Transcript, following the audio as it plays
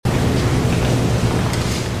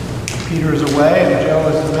Peter is away and Joe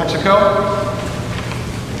is in Mexico,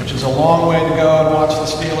 which is a long way to go and watch the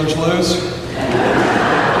Steelers lose.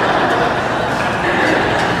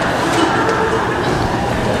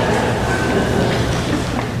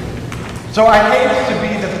 So I hate to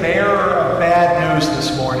be the bearer of bad news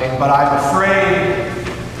this morning, but I'm afraid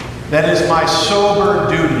that it is my sober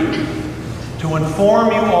duty to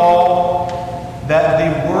inform you all that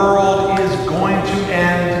the world is going to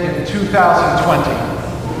end in 2020.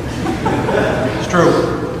 It's true.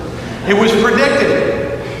 It was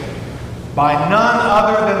predicted by none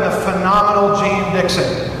other than the phenomenal Gene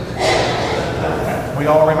Dixon. We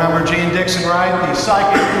all remember Gene Dixon, right? The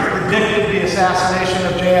psychic who predicted the assassination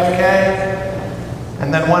of JFK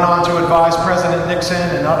and then went on to advise President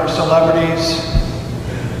Nixon and other celebrities.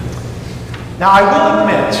 Now, I will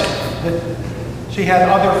admit that she had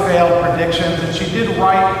other failed predictions, and she did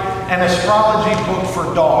write an astrology book for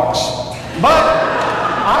dogs. But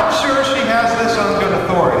I'm sure she has this on good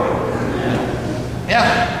authority. Yeah,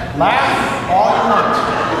 laugh all you want.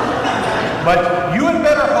 But you had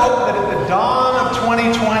better hope that at the dawn of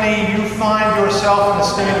 2020, you find yourself in a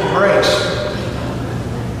state of grace.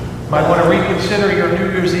 Might want to reconsider your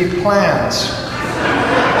New Year's Eve plans.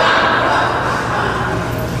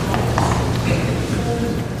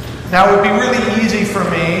 Now, it would be really easy for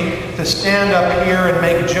me to stand up here and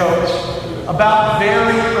make jokes about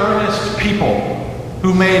very earnest people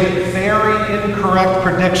who made very incorrect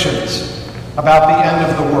predictions about the end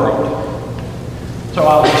of the world. So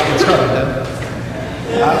I'll just get started then.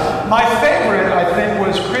 My favorite, I think,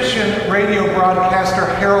 was Christian radio broadcaster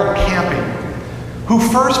Harold Camping, who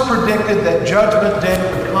first predicted that Judgment Day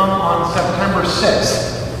would come on September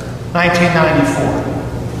 6th, 1994.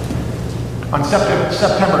 On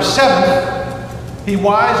September 7th, he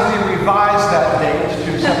wisely revised that date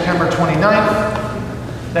to September 29th,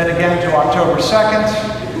 then again to October 2nd,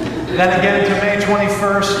 then again to May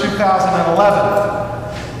 21st,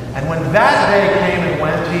 2011. And when that day came and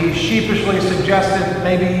went, he sheepishly suggested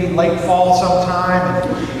maybe late fall sometime,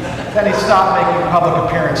 and then he stopped making public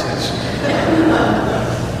appearances.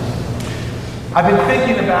 I've been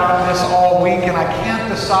thinking about this all week, and I can't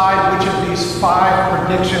decide which of these 5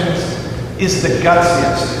 predictions is the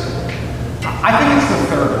gutsiest. I think it's the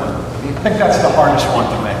third one. I think that's the hardest one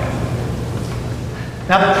to make.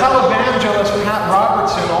 Now, the televangelist Pat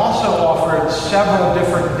Robertson also offered several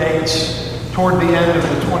different dates toward the end of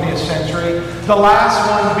the 20th century, the last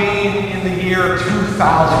one being in the year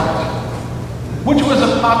 2000, which was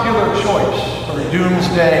a popular choice for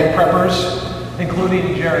doomsday preppers,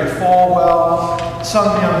 including Jerry Falwell, Sun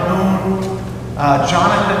Myung Moon,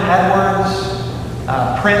 Jonathan Edwards,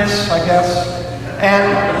 Prince, I guess,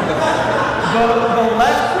 and the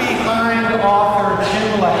left-behind author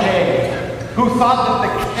Tim LaHaye, who thought that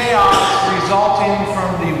the chaos resulting from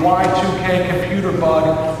the Y2K computer bug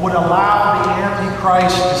would allow the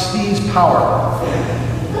Antichrist to seize power.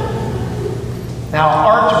 Now,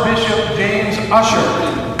 Archbishop James Ussher,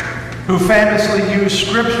 who famously used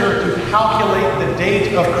scripture to calculate the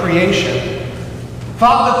date of creation,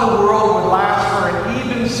 thought that the world would last for an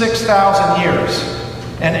even 6,000 years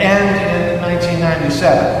and end in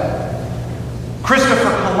 1997.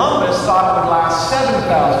 Christopher Columbus thought it would last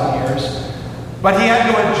 7,000 years, but he had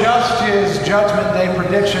to adjust his Judgment Day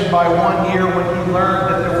prediction by 1 year when he learned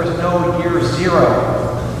that there was no year 0.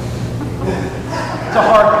 It's a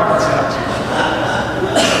hard concept.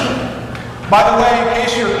 By the way, in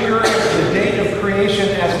case you're curious, the date of creation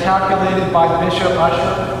as calculated by Bishop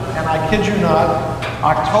Ussher, and I kid you not,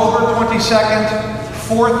 October 22nd,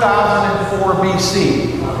 4004 BC,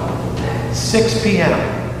 6 p.m.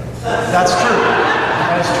 That's true.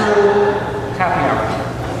 That is true. Happy hour.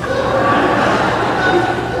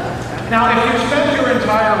 Now, if you spend your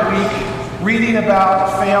entire week reading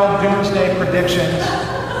about failed doomsday predictions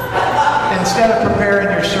instead of preparing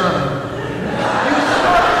your sermon, you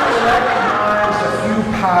start to recognize a few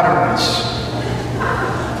patterns.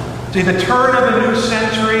 See, the turn of the new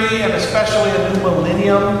century, and especially a new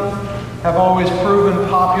millennium, have always proven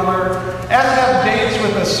popular, as have dates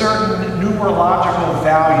with a certain numerological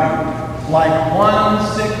value, like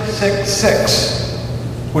 1666,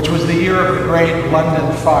 which was the year of the Great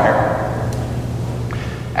London Fire.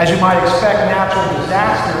 As you might expect, natural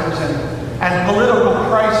disasters and political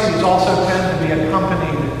crises also tend to be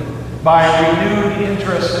accompanied by a renewed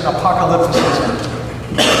interest in apocalypticism.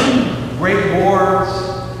 Great wars,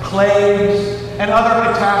 plagues, and other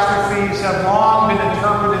catastrophes have long been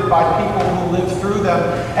interpreted by people who lived through them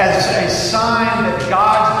as a sign that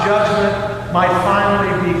God's judgment might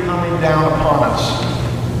finally be coming down upon us.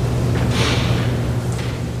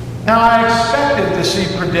 Now, I expected to see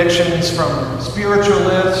predictions from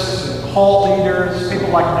spiritualists and cult leaders, people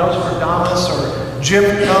like Nostradamus or Jim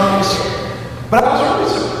Jones. But I was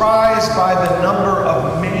really surprised by the number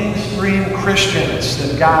of mainstream Christians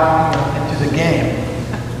that got into the game.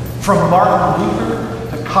 From Martin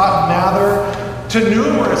Luther to Cotton Mather to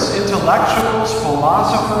numerous intellectuals,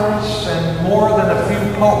 philosophers, and more than a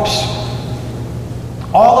few popes.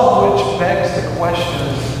 All of which begs the question,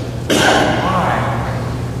 why?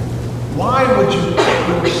 Why would you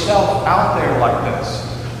put yourself out there like this?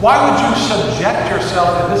 Why would you subject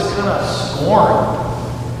yourself to this kind of scorn?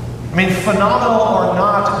 I mean, phenomenal or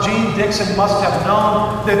not, Gene Dixon must have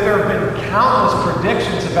known that there have been countless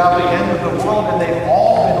predictions about the end of the world, and they've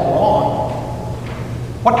all been wrong.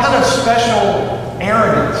 What kind of special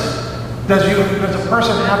arrogance does a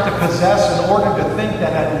person have to possess in order to think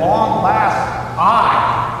that at long last,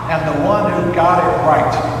 I am the one who got it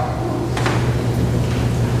right?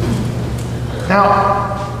 Now,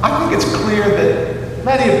 I think it's clear that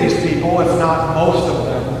many of these people, if not most of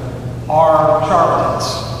them, are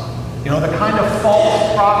charlatans. You know, the kind of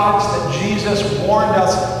false prophets that Jesus warned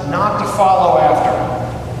us not to follow after.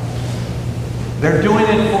 They're doing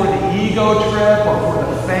it for the ego trip or for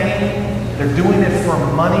the fame. They're doing it for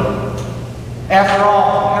money. After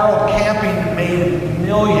all, Harold Camping made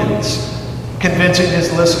millions convincing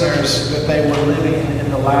his listeners that they were living in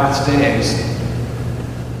the last days.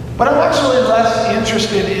 But I'm actually less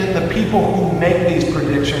interested in the people who make these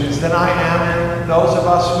predictions than I am in those of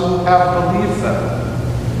us who have believed them.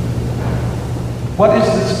 What is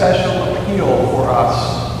the special appeal for us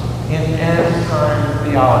in end-time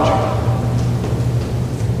theology?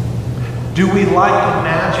 Do we like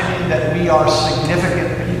imagining that we are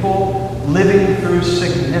significant people living through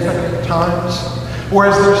significant times? Or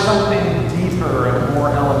is there something deeper and more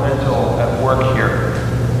elemental at work here?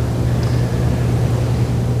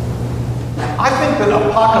 I think that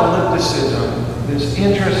apocalypticism, this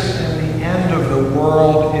interest in the end of the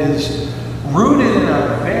world, is rooted in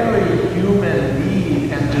a very human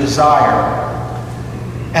need and desire.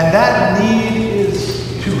 And that need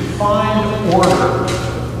is to find order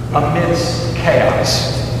amidst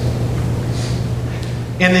chaos.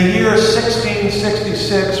 In the year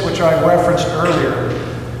 1666, which I referenced earlier,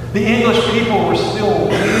 the English people were still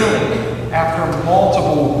reeling after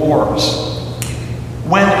multiple wars,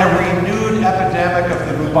 when a renewed epidemic of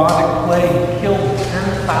the bubonic plague killed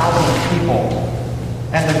 10,000 people,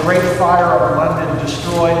 and the Great Fire of London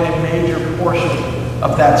destroyed a major portion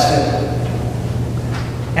of that city.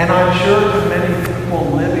 And I'm sure to many people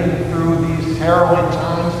living through these harrowing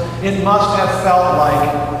times, it must have felt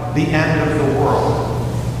like the end of the world.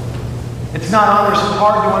 It's not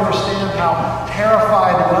hard to understand how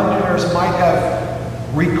terrified Londoners might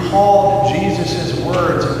have recalled Jesus'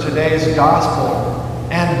 words in today's gospel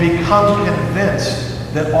and become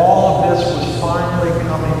convinced that all of this was finally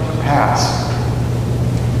coming to pass.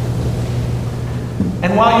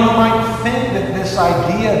 And while you might think that this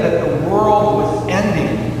idea that the world was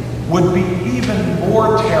ending would be even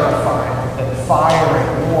more terrifying than fire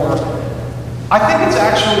and war, I think it's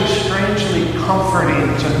actually strangely comforting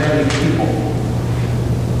to many people.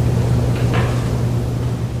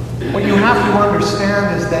 What you have to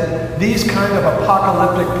understand is that these kind of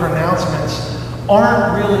apocalyptic pronouncements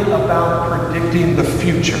aren't really about predicting the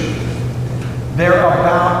future. They're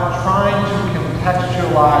about trying to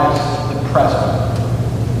contextualize the present.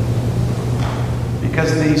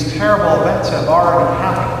 Because these terrible events have already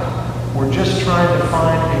happened. We're just trying to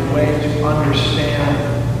find a way to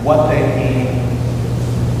understand what they mean.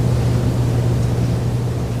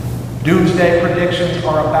 Doomsday predictions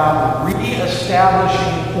are about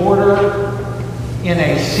re-establishing order in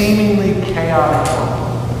a seemingly chaotic world.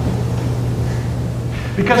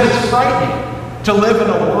 Because it's frightening to live in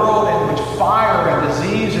a world in which fire and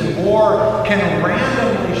disease and war can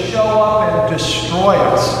randomly show up and destroy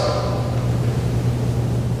us.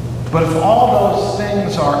 But if all those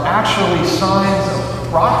things are actually signs of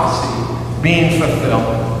prophecy being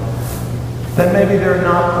fulfilled, then maybe they're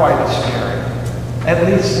not quite as scary. At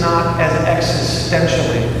least not as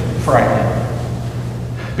existentially frightening.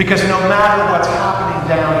 Because no matter what's happening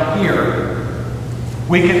down here,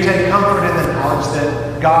 we can take comfort in the knowledge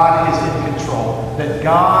that God is in control, that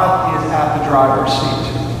God is at the driver's seat.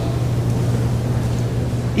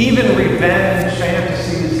 Even revenge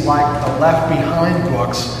fantasies like the Left Behind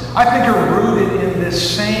books, I think, are rooted in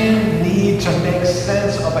this same need to make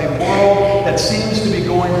sense of a world that seems to be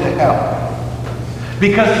going to hell.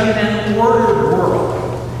 Because in an ordered world,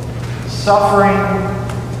 suffering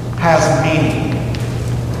has meaning,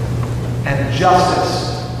 and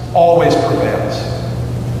justice always prevails.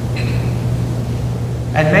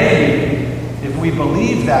 And maybe, if we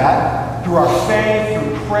believe that, through our faith,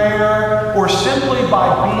 through prayer, or simply by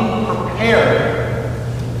being prepared,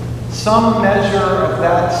 some measure of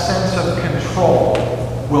that sense of control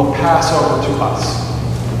will pass over to us.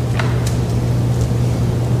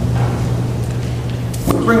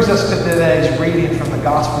 Which brings us to today's reading from the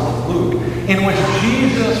Gospel of Luke, in which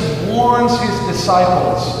Jesus warns his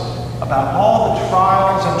disciples about all the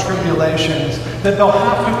trials and tribulations that they'll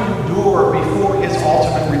have to endure before his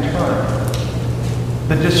ultimate return.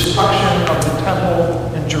 The destruction of the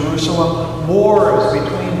temple in Jerusalem, wars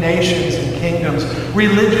between nations and kingdoms,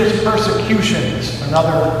 religious persecutions, and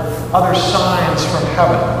other signs from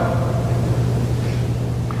heaven.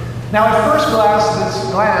 Now, at first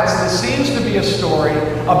glance, this seems to be a story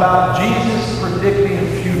about Jesus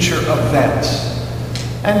predicting future events,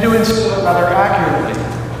 and doing so rather accurately,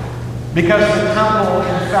 because the temple,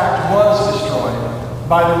 in fact, was destroyed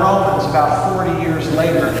by the Romans about 40 years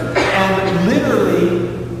later, and literally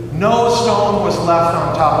no stone was left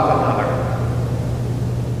on top of another.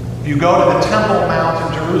 If you go to the Temple Mount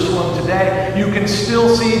in Jerusalem today, you can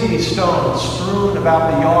still see these stones strewn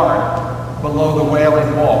about the yard below the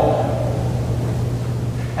Wailing Wall.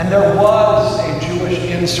 And there was a Jewish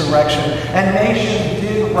insurrection, and nation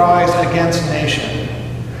did rise against nation.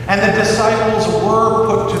 And the disciples were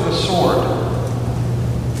put to the sword.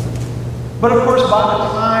 But of course, by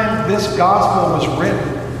the time this gospel was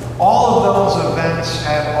written, all of those events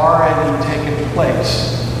had already taken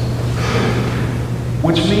place.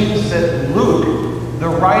 Which means that Luke, the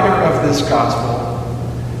writer of this gospel,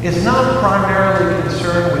 is not primarily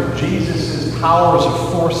concerned with Jesus' powers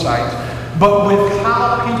of foresight, but with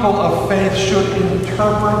how people of faith should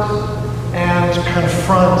interpret and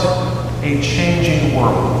confront a changing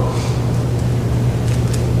world.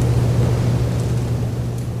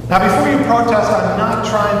 Now, before you protest, I'm not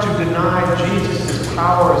trying to deny Jesus'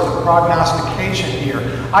 powers of prognostication here.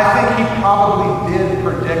 I think he probably did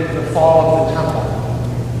predict the fall of the temple.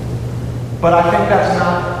 But I think that's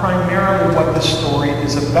not primarily what the story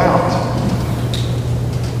is about.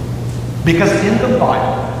 Because in the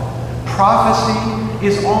Bible, prophecy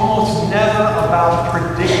is almost never about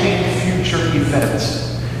predicting future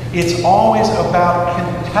events. It's always about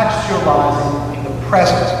contextualizing the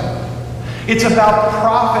present. It's about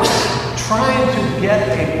prophets trying to get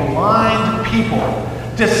a blind people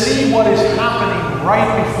to see what is happening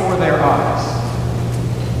right before their eyes.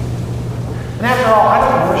 And after all, I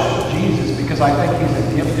don't worship Jesus because I think he's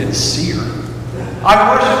a gifted seer. I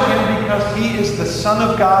worship him because he is the Son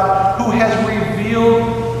of God who has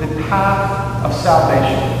revealed the path of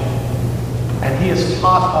salvation. And he has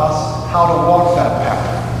taught us how to walk that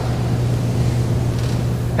path.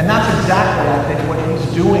 And that's exactly, I think, what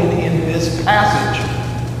he's doing in this passage.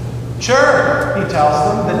 Sure, he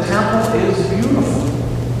tells them, the temple is beautiful.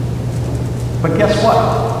 But guess what?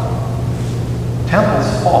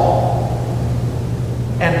 Temples fall.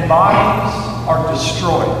 And bodies are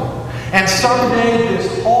destroyed. And someday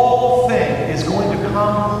this whole thing is going to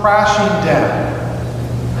come crashing down.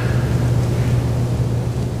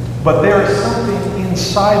 But there is something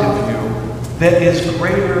inside of you that is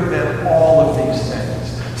greater than all of these things.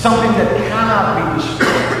 Something that cannot be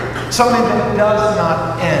destroyed. Something that does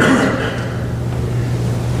not end.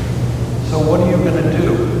 So what are you going to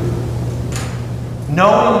do?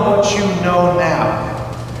 Knowing what you know now,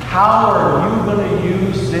 how are you going to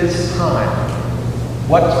use this time?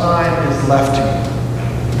 What time is left to you?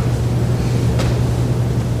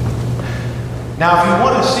 Now, if you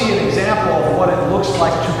want to see an example of what it looks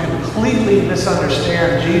like to completely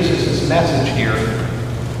misunderstand Jesus' message here,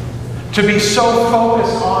 to be so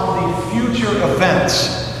focused on the future events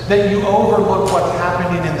that you overlook what's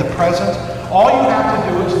happening in the present, all you have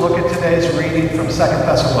to do is look at today's reading from 2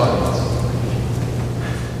 Thessalonians.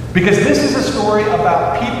 Because this is a story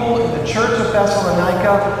about people in the church of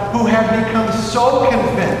Thessalonica who have become so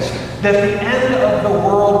convinced that the end of the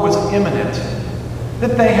world was imminent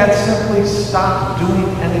that they had simply stopped doing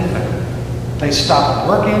anything. They stopped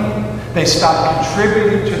working. They stopped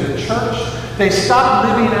contributing to the church. They stopped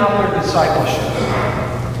living out their discipleship.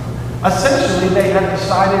 Essentially, they had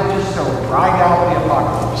decided just to ride out the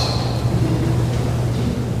apocalypse.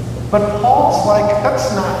 But Paul's like,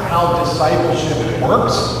 that's not how discipleship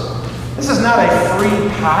works. This is not a free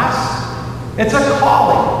pass. It's a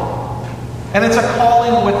calling. And it's a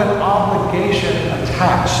calling with an obligation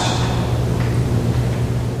attached.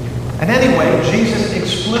 And anyway, Jesus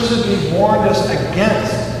explicitly warned us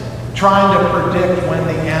against trying to predict when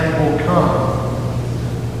the end will come.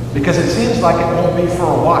 Because it seems like it won't be for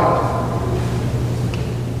a while.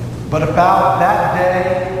 But about that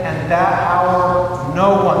day and that hour,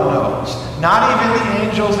 no one knows. not even the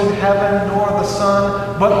angels in heaven, nor the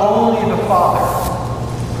Son, but only the Father.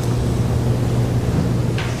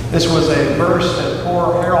 This was a verse that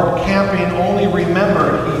poor Harold Camping only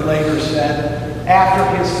remembered, he later said,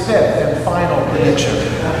 after his fifth and final prediction.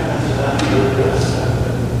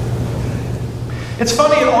 It's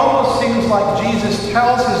funny, it almost seems like Jesus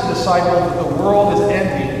tells his disciples that the world is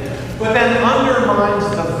ending, but then undermines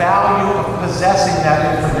the value of possessing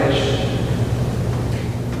that information.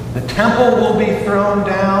 The temple will be thrown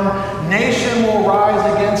down, nation will rise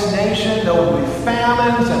against nation, there will be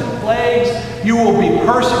famines and plagues, you will be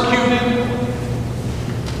persecuted.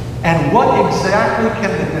 And what exactly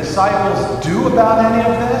can the disciples do about any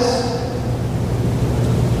of this?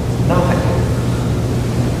 Nothing.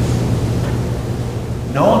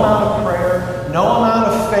 No amount of prayer, no amount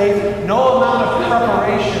of faith, no amount of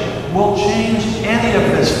preparation will change any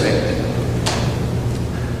of this fate.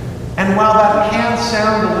 And while that can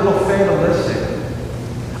sound a little fatalistic,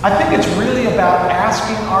 I think it's really about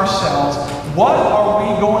asking ourselves, what are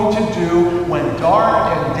we going to do when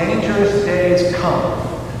dark and dangerous days come?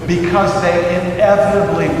 Because they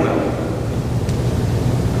inevitably will.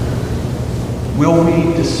 Will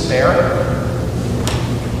we despair?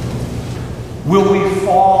 Will we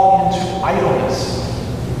fall into idleness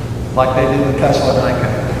like they did in Thessalonica?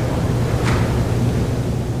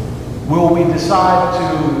 Will we decide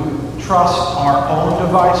to trust our own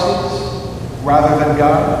devices rather than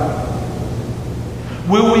God?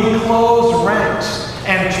 Will we close ranks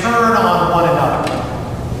and turn on one another?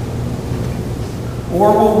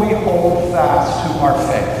 Or will we hold fast to our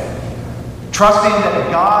faith, trusting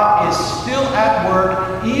that God is still at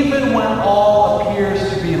work even when all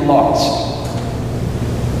appears to be lost?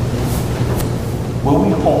 Will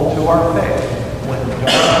we hold to our faith when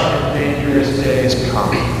dark and dangerous days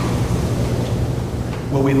come?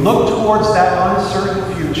 Will we look towards that uncertain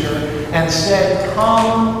future and say,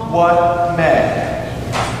 come what may,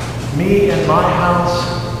 me and my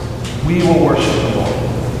house, we will worship the Lord?